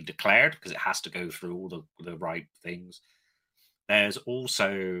hasn't been declared because it has to go through all the right things. There's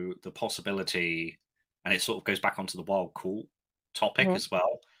also the possibility, and it sort of goes back onto the wild caught topic Hmm. as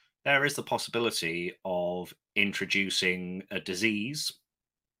well. There is the possibility of introducing a disease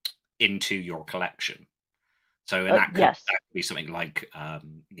into your collection. So, and Yes. that could be something like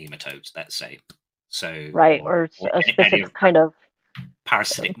nematodes, let's say. So, Right. Or or a any of specific kind of.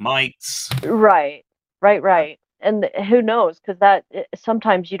 parasitic mites. Right. Right. Uh, Right. And who knows? Because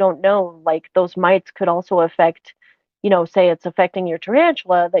sometimes you don't know. Like those mites could also affect, say it's affecting your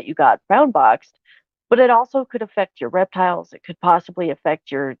tarantula that you got brown boxed, but it also could affect your reptiles. It could possibly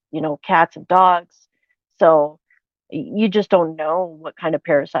affect your, cats and dogs. So you just don't know what kind of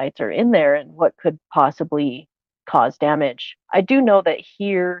parasites are in there and what could possibly cause damage. I do know that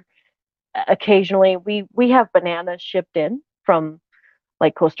here occasionally we have bananas shipped in from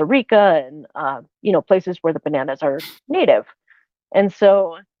like Costa Rica and places where the bananas are native. And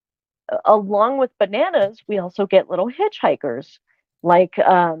so along with bananas, we also get little hitchhikers like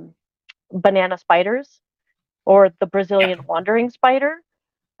banana spiders or the yeah, Brazilian wandering spider.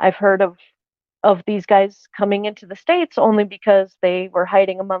 I've heard of these guys coming into the states only because they were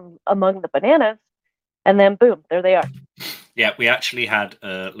hiding among the bananas, and then boom, there they are. yeah. We actually had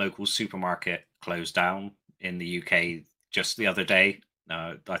a local supermarket closed down in the UK just the other day.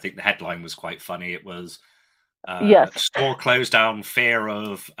 I think the headline was quite funny. It was Yes, store closed down, fear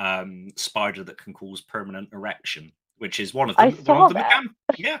of spider that can cause permanent erection, which is one of I them. One of saw them that. again.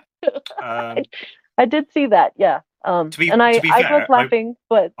 Yeah. I, Um, I did see that. Yeah. And to I be I was fair, laughing,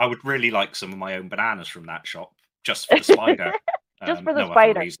 but I would really like some of my own bananas from that shop just for the spider. just for the No other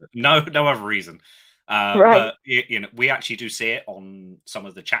spider, reason. No, no other reason. right? But we actually do see it on some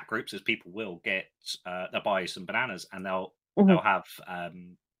of the chat groups as people will get they'll buy some bananas and Hmm. they'll have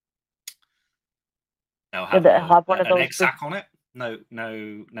they'll Did have they have one of an those? egg sac on it.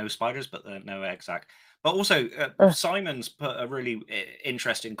 No spiders, but no egg sac. But also, Uh, Simon's put a really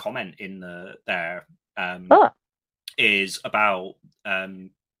interesting comment in there. Um, oh, is about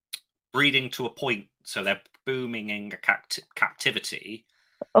breeding to a point, so they're booming in captivity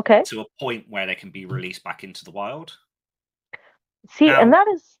okay. to a point where they can be released back into the wild. See, and Now,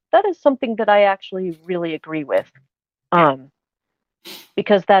 that is something that I actually really agree with. yeah, Um,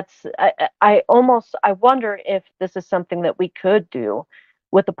 because I almost I wonder if this is something that we could do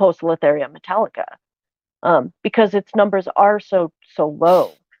with the Poecilotheria metallica, because its numbers are so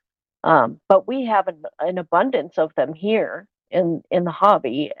low. But we have an abundance of them here in the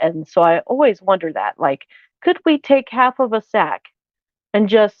hobby, and so I always wonder that, like, could we take half of a sack and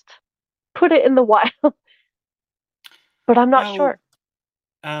just put it in the wild? But I'm not well, sure.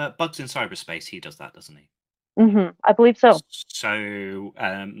 Bugs in cyberspace, he does that, doesn't he? I believe so. So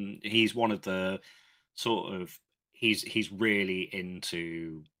he's one of the sort of he's really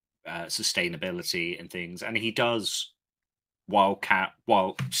into sustainability and things, and he does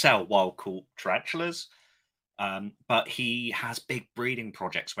sell wild caught tarantulas. But he has big breeding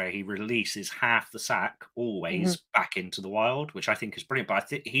projects where he releases half the sack Hmm. always back into the wild, which I think is brilliant. But I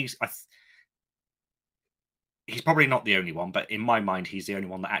think he's probably not the only one, but in my mind, he's the only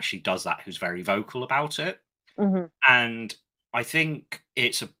one that actually does that who's very vocal about it. Hmm. And I think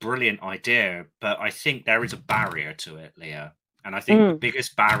it's a brilliant idea, but I think there is a barrier to it, Leah. And I think the Mm,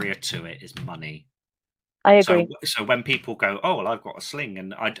 biggest barrier to it is money. I So, agree. so when people go, "Oh, well, I've got a sling,"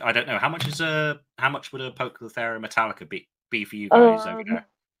 and I don't know how much would a Poecilotheria metallica be for you guys over Um, there?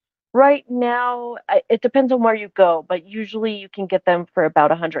 right now, it depends on where you go, but usually you can get them for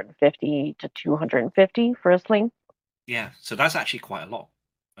about 150 to 250 for a sling. Yeah, so that's actually quite a lot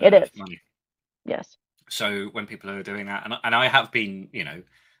It of is. money. Yes. So when people are doing that, and I have been,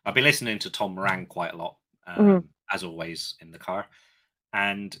 I've been listening to Tom Moran quite a lot, Hmm. as always in the car,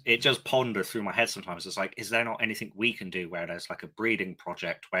 and it just ponders through my head sometimes. It's like, is there not anything we can do where there's like a breeding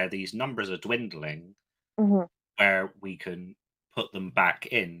project where these numbers are dwindling, Hmm. where we can put them back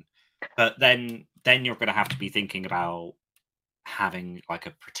in? But then you're going to have to be thinking about having like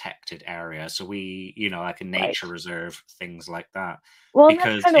a protected area, so like a Right. nature reserve, things like that, Well, and that's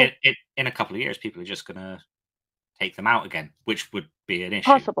because kind of in a couple of years people are just gonna take them out again, which would be an issue.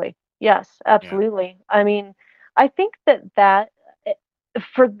 possibly. Yes, Yeah, absolutely. I mean, I think eh,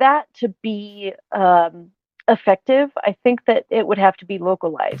 for that to be effective, I think that it would have to be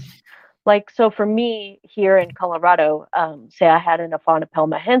localized. Like, so for me here in Colorado, say I had an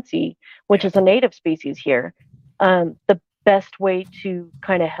Aphonopelma hensi, which yeah, is a native species here. The best way to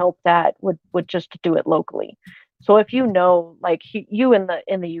kind of help that would just to do it locally. So if you know, like you in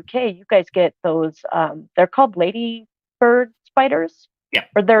the UK, you guys get those. They're called ladybird spiders, Yeah.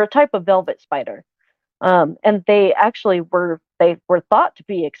 or they're a type of velvet spider. And they were thought to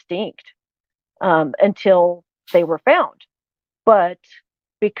be extinct until they were found. But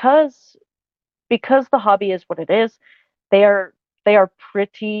because because the hobby is what it is, they are they are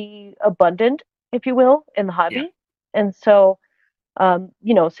pretty abundant, if you will, in the Yeah. hobby. And so,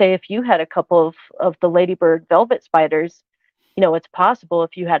 say if you had a couple of the ladybird velvet spiders, it's possible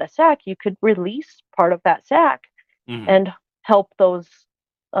if you had a sack, you could release part of that sack Hmm. and help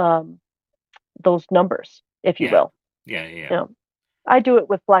um, those numbers, if you Yeah. will. Yeah. Yeah. You know, I do it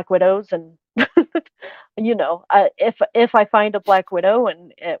with black widows, and if I find a black widow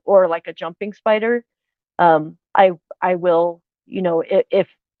or like a jumping spider, I will, if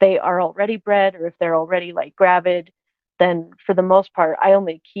they are already bred or if they're already like gravid, then for the most part, I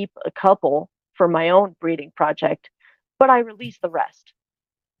only keep a couple for my own breeding project, but I release the rest.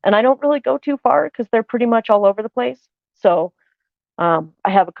 And I don't really go too far because they're pretty much all over the place. So I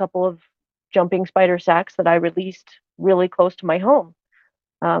have a couple of jumping spider sacks that I released really close to my home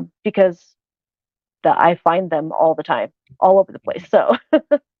because I find them all the time, all over the place. Mhm. So,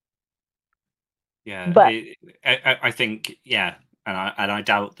 Yeah. but I think, yeah, and I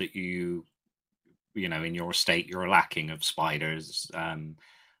doubt that in your state you're lacking of spiders. mhm,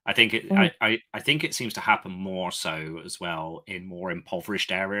 I think it seems to happen more so as well in more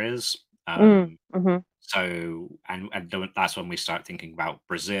impoverished areas. mhm. That's when we start thinking about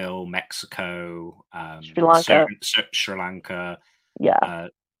Brazil, Mexico, Sri Lanka, Sri Lanka, yeah. uh,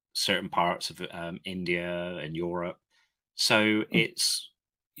 certain parts of India and Europe. So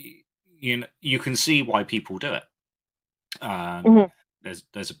you can see why people do it. Um, Mhm.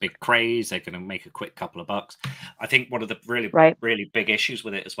 there's a big craze. They're going to make a quick couple of bucks. I think one of the Right. really big issues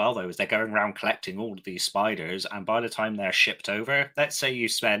with it as well, though, is they're going around collecting all of these spiders, and by the time they're shipped over, let's say you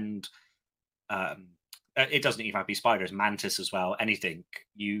spend um, it doesn't even have to be spiders, mantis as well, anything.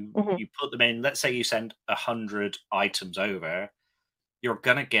 Mhm. You put them in. Let's say you send 100 items over, you're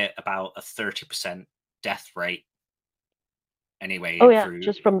gonna get about a 30% death rate Oh, anyway yeah,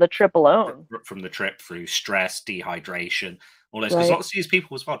 just from the trip alone. from the trip through stress, dehydration, all this. Because Right. lots of these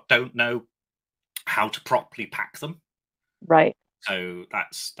people as well don't know how to properly pack them. Right. So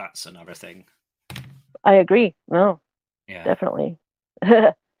that's another thing. I agree. No, Yeah, definitely.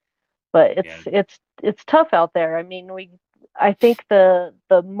 But it's yeah. it's it's tough out there. I mean, I think the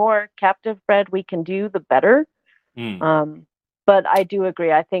more captive bred we can do, the better. Mm, Um, but I do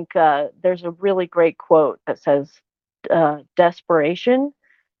agree. I think there's a really great quote that says, "Desperation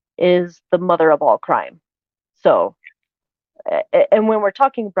is the mother of all crime." So, and when we're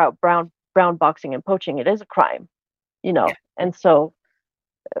talking about brown boxing and poaching, it is a crime, yeah, And so,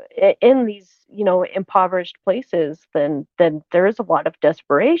 in these, impoverished places, then there is a lot of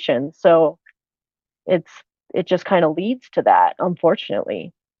desperation. So it's it just kind of leads to that,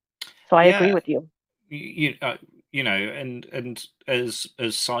 unfortunately. So I agree yeah. with you. And as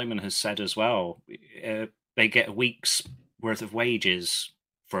Simon has said as well, they get a week's worth of wages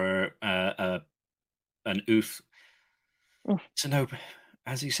for an ooth. Mm, It's a no,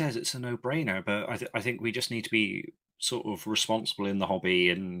 as he says, it's a no-brainer. But I think we just need to be sort of responsible in the hobby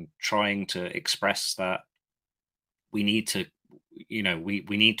and trying to express that we need to, we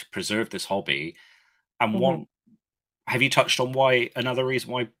need to preserve this hobby. And mhm. one, have you touched on why another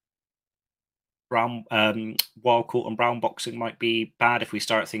reason why wild caught and brown boxing might be bad if we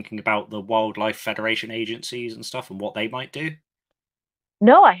start thinking about the wildlife federation agencies and stuff and what they might do?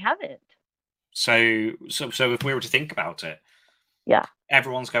 No, I haven't. So if we were to think about it, Yeah.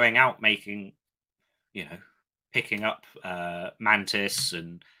 everyone's going out making, you know, picking up mantis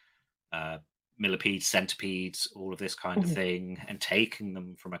and uh, millipedes, centipedes, all of this kind of Mhm, thing, and taking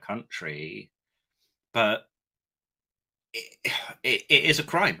them from a country. But it, it is a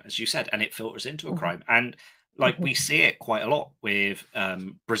crime, as you said, and it filters into a mhm, crime. And like mhm. we see it quite a lot with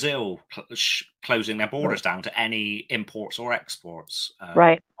Brazil closing their Right. borders down to any imports or exports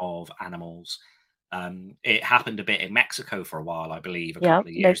Right. of animals. It happened a bit in Mexico for a while, I believe, a Yeah. couple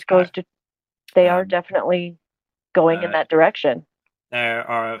of years Mexico's back. they are Um, definitely going in uh, that direction. there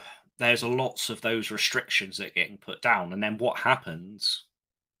are there's lots of those restrictions that are getting put down, and then what happens?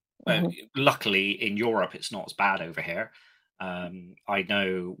 Well, Mhm. luckily in Europe, it's not as bad over here. I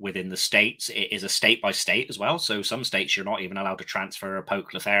know within the states, it is a state by state as well. So some states you're not even allowed to transfer a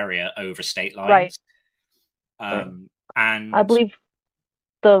Pokeleth over state Right. lines. Right. Um, I and believe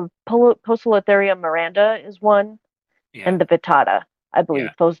the Poecilotheria miranda is one, yeah, and the Vittata. I yeah, believe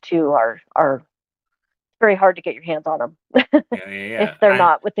those two are very hard to get your hands on them Yeah, yeah, if yeah. they're And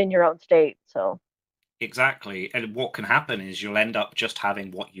not within your own state. So, exactly. And what can happen is you'll end up just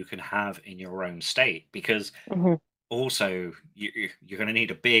having what you can have in your own state, because hmm also you're going to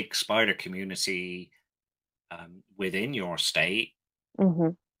need a big spider community within your state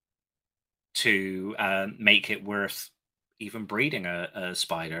hmm to make it worth even breeding a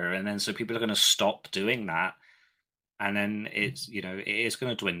spider. And then so people are going to stop doing that, and then it's, it is going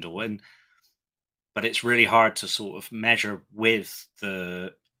to dwindle. And but it's really hard to sort of measure with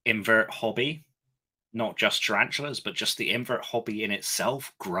the invert hobby, not just tarantulas, but just the invert hobby in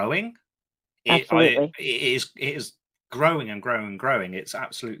itself growing. absolutely. It is growing and growing and growing. It's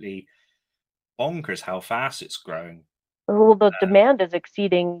absolutely bonkers how fast it's growing. Well, the Uh, demand is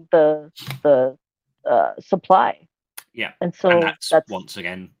exceeding the supply, yeah, and and so that's that's once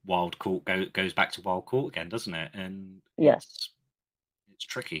again wild caught goes back to wild caught again, doesn't it? And yes, it's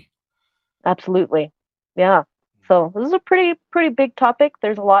tricky. absolutely, yeah. So this is a pretty big topic.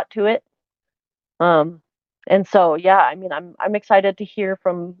 There's a lot to it. Um, and so yeah, I mean, I'm excited to hear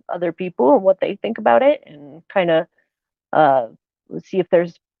from other people and what they think about it, and kind of uh, see if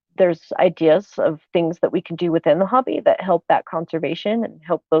there's ideas of things that we can do within the hobby that help that conservation and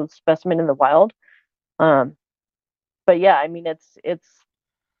help those specimen in the wild. Um, but yeah, I mean, it's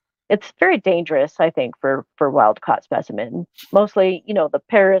very dangerous, I think, for wild caught specimen. Mostly, the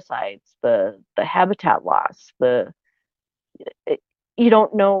parasites, the habitat loss, it, you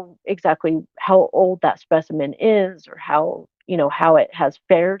don't know exactly how old that specimen is or how it has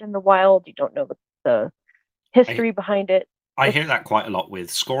fared in the wild. You don't know the I history behind it. I hear It's that quite a lot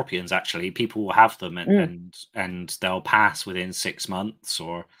with scorpions. Actually, people will have them, and mm, and they'll pass within 6 months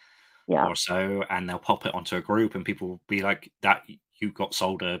yeah, or so, and they'll pop it onto a group, and people will be like, "That you got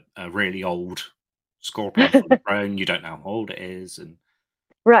sold a really old scorpion full grown. You don't know how old it is," and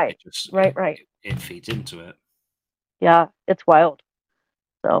right, it just right. it feeds into it. Yeah, it's wild.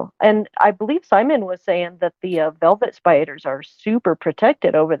 So, and I believe Simon was saying that the velvet spiders are super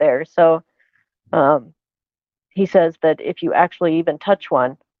protected over there. So, um, he says that if you actually even touch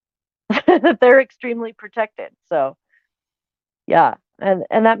one, they're extremely protected. So, yeah, and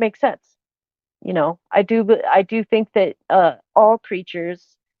that makes sense. I do think that all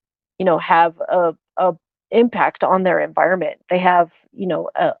creatures, have a impact on their environment. They have,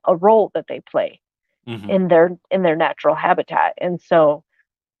 a role that they play Hmm. in their natural habitat, and so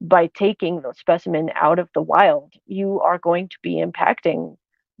by taking those specimen out of the wild, you are going to be impacting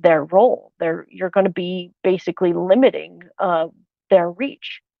their role. You're going to be basically limiting their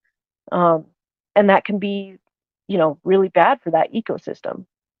reach, um, and that can be, really bad for that ecosystem.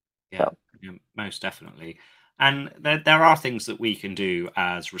 Yeah, So, yeah, most definitely. And there are things that we can do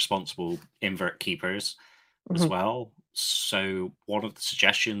as responsible invert keepers as mhm. well. So one of the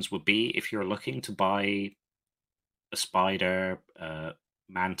suggestions would be, if you're looking to buy a spider,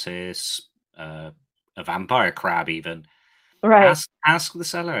 mantis, a vampire crab, even Right, ask the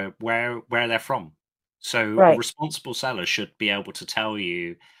seller where they're from. So a right, responsible seller should be able to tell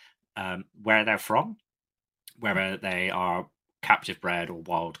you where they're from, whether they are captive bred or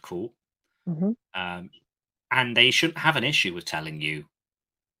wild caught. hmm Um, and they shouldn't have an issue with telling you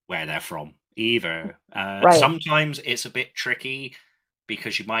where they're from either. right, Sometimes it's a bit tricky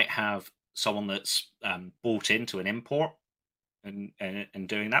because you might have someone that's bought into an import and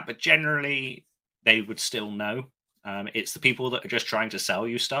doing that, but generally they would still know. It's the people that are just trying to sell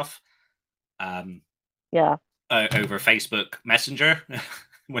you stuff um, yeah, over Facebook Messenger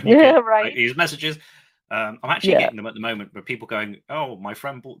when you yeah, get like right, these messages. I'm actually yeah, getting them at the moment where people going, "Oh, my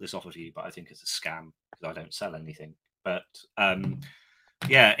friend bought this off of you, but I think it's a scam because I don't sell anything." But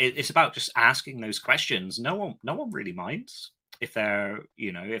yeah, it's about just asking those questions. No one really minds if they're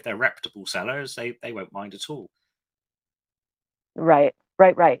if they're reputable sellers. They won't mind at all. right.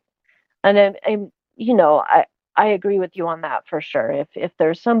 And I agree with you on that for sure. If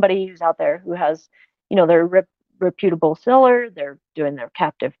there's somebody who's out there who has, they're reputable seller, they're doing their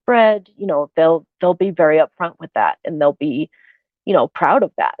captive bred, they'll be very upfront with that, and they'll be, proud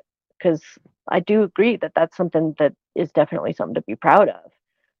of that, because I do agree that that's something that is definitely something to be proud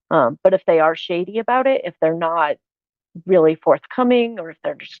of. But if they are shady about it, if they're not really forthcoming, or if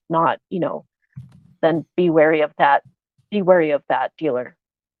they're just not, then be wary of that. Be wary of that dealer.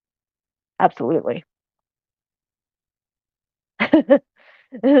 Absolutely.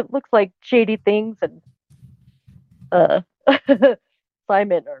 It looks like shady things and uh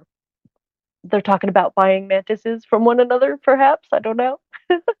Simon, or they're talking about buying mantises from one another, perhaps. I don't know.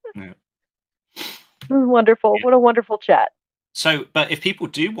 Yeah. Wonderful. Yeah. What a wonderful chat So, but if people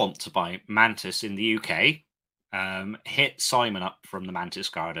do want to buy Mantis in the UK, hit Simon up from the Mantis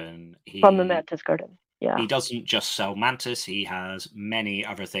Garden. from the He Mantis Garden. Yeah. he doesn't just sell mantis; he has many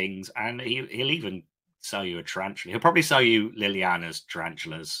other things, and he'll even sell you a tarantula. He'll probably sell you Liliana's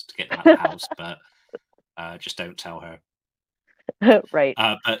tarantulas to get them out the house, but just don't tell her. Right.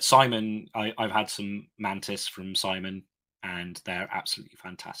 But Simon, I've had some mantis from Simon, and they're absolutely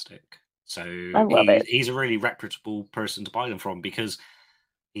fantastic. So I love it. he's a really reputable person to buy them from because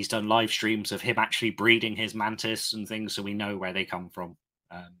he's done live streams of him actually breeding his mantis and things, so we know where they come from,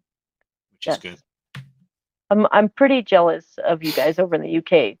 which is good. Yes. I'm pretty jealous of you guys over in the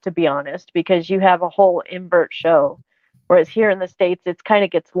UK, to be honest, because you have a whole invert show, whereas here in the States, it's kind of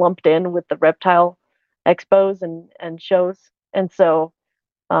gets lumped in with the reptile expos and shows. And so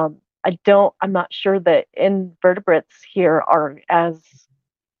I'm not sure that invertebrates here are as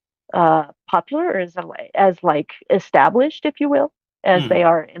popular or as like established, if you will, as they Hmm.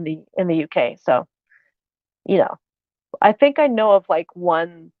 are in the UK. So, you know, I think I know of like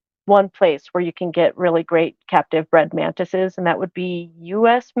one place where you can get really great captive bred mantises, and that would be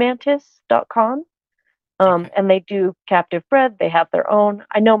usmantis.com. Okay. And they do captive bred. They have their own.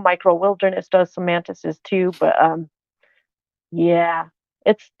 I know Micro Wilderness does some mantises too, but yeah,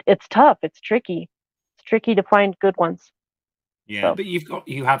 it's tough. It's tricky. It's tricky to find good ones. Yeah, So, but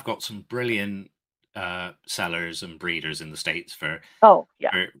you have got some brilliant sellers and breeders in the States oh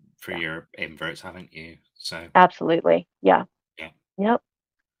yeah, for for yeah, your inverts, haven't you? So absolutely, yeah, yeah, yep.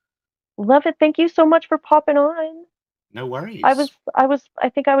 Love it. Thank you so much for popping on. no worries. I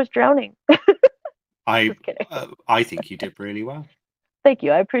think I was drowning. I Just kidding. I think you did really well. Thank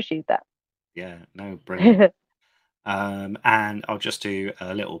you. I appreciate that. Yeah, no, brilliant. And I'll just do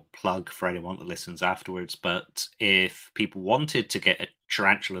a little plug for anyone that listens afterwards. But if people wanted to get a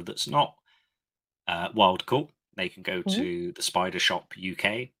tarantula that's not wild caught, they can go Mhm, to the Spider Shop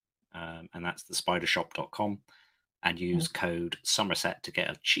UK, and that's thespidershop.com, and mhm. use code Somerset to get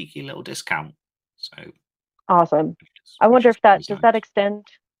a cheeky little discount. So, Awesome. which is, I which wonder is if that always does that nice. extend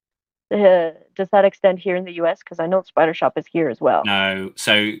does that extend here in the US? Because I know Spider Shop is here as well. No,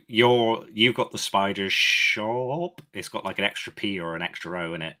 so you've got the Spider Shop. It's got like an extra P or an extra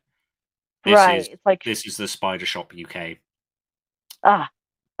O in it. This Right. is It's like this is the Spider Shop UK. ah,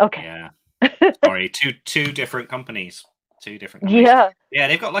 okay. Yeah. Sorry, two different companies. Two different companies. Yeah, Yeah,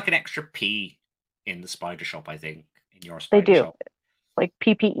 they've got like an extra P in the Spider Shop, I think, in your they Spider do. Shop. Like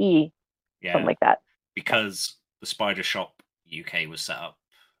PPE, something Yeah, like that. Yeah. because the Spider Shop UK was set up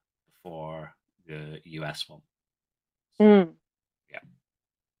before the US one. So Mm, yeah.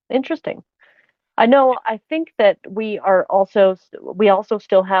 interesting. I know, Yeah. I think that we also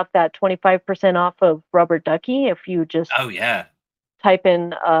still have that 25% off of rubber ducky if you just Oh yeah. type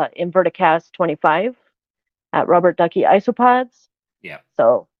in Inverticast 25 at rubber ducky isopods. Yeah.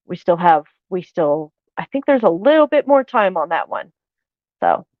 So we still I think there's a little bit more time on that one.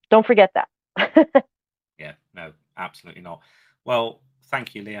 So don't forget that. Yeah. No, absolutely not. Well,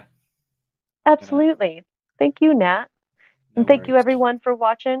 thank you, Leah. Gonna Absolutely. Thank you, Nat. no And thank you worries. everyone for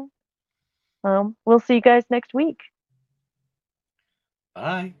watching. We'll see you guys next week.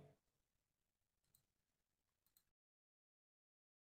 Bye.